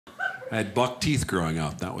I had buck teeth growing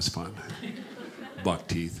up. That was fun. Buck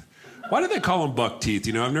teeth. Why do they call them buck teeth?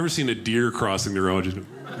 You know, I've never seen a deer crossing the road.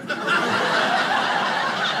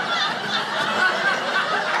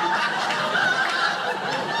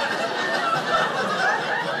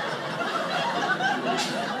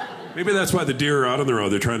 Maybe that's why the deer are out on the road.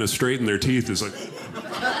 They're trying to straighten their teeth. It's like...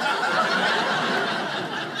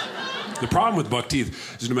 The problem with buck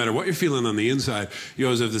teeth is no matter what you're feeling on the inside, you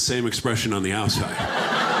always have the same expression on the outside.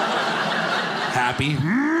 Happy,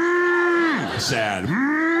 sad,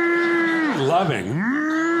 loving,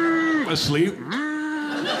 asleep.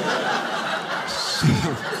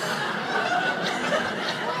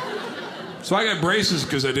 So I got braces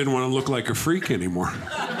because I didn't want to look like a freak anymore.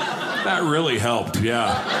 That really helped,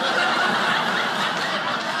 yeah.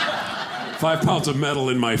 5 pounds of metal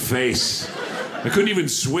in my face. I couldn't even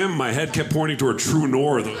swim. My head kept pointing toward true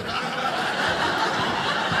north.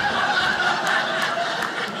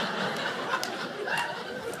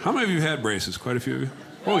 How many of you had braces? Quite a few of you?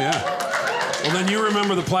 Oh, yeah. Well, then you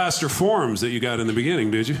remember the plaster forms that you got in the beginning,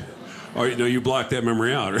 did you? Or no, you blocked that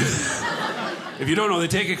memory out, right? If you don't know,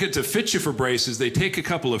 to fit you for braces, they take a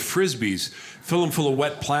couple of Frisbees, fill them full of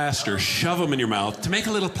wet plaster, shove them in your mouth to make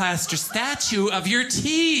a little plaster statue of your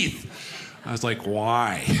teeth. I was like,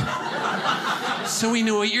 why? So we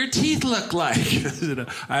knew what your teeth look like.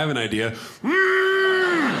 I have an idea.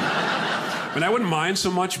 I mean, I wouldn't mind so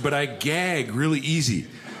much, but I gag really easy.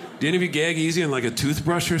 Do any of you gag easy on like a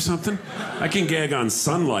toothbrush or something? I can gag on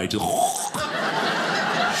sunlight. She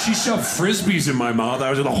shoved Frisbees in my mouth. I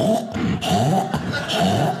was just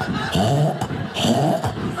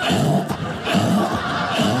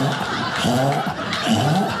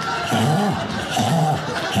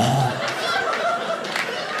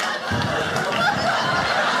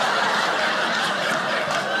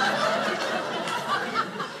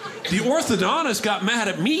The orthodontist got mad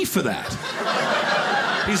at me for that.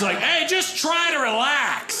 He's like, hey, just try to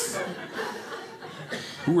relax.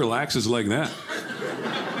 Who relaxes like that?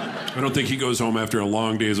 I don't think he goes home after a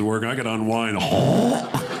long days of work. I got to unwind.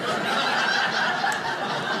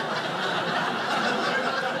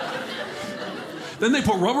 Then they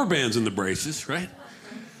put rubber bands in the braces, right?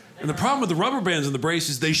 And the problem with the rubber bands in the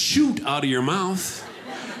braces, they shoot out of your mouth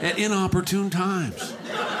at inopportune times.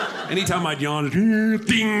 Anytime I'd yawn,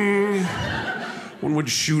 ding, one would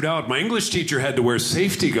shoot out. My English teacher had to wear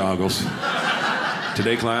safety goggles.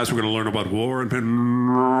 Today, class, we're going to learn about war and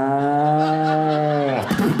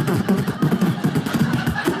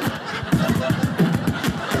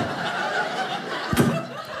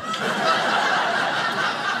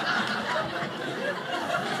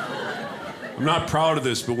I'm not proud of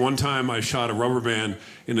this, but one time I shot a rubber band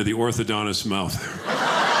into the orthodontist's mouth.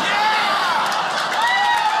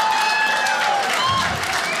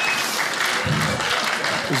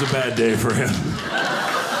 It was a bad day for him.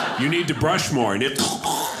 You need to brush more. And I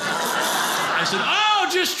said, oh,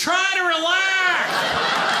 just try to relax.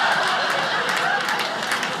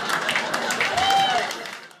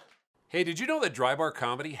 Hey, did you know that Dry Bar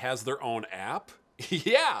Comedy has their own app?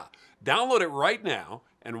 Yeah, download it right now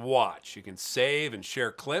and watch. You can save and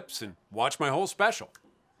share clips and watch my whole special.